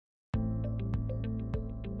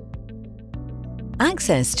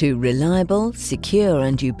Access to reliable, secure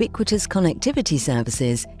and ubiquitous connectivity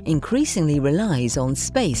services increasingly relies on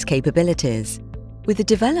space capabilities. With the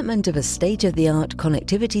development of a state-of-the-art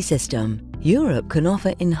connectivity system, Europe can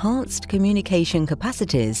offer enhanced communication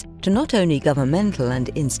capacities to not only governmental and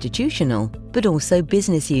institutional, but also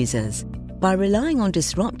business users. By relying on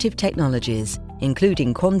disruptive technologies,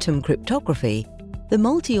 including quantum cryptography, the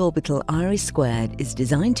multi-orbital IRIS² is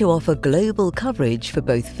designed to offer global coverage for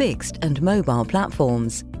both fixed and mobile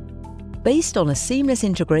platforms. Based on a seamless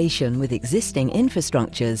integration with existing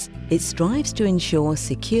infrastructures, it strives to ensure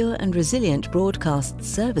secure and resilient broadcast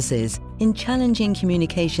services in challenging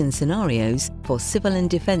communication scenarios for civil and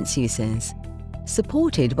defence uses.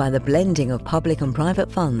 Supported by the blending of public and private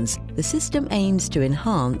funds, the system aims to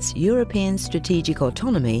enhance European strategic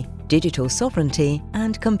autonomy, digital sovereignty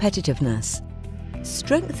and competitiveness.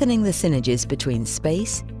 Strengthening the synergies between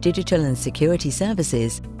space, digital and security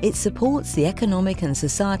services, it supports the economic and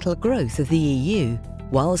societal growth of the EU,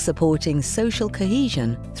 while supporting social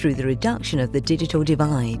cohesion through the reduction of the digital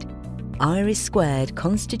divide. IRIS²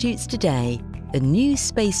 constitutes today a new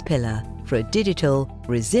space pillar for a digital,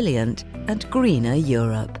 resilient and greener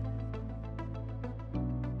Europe.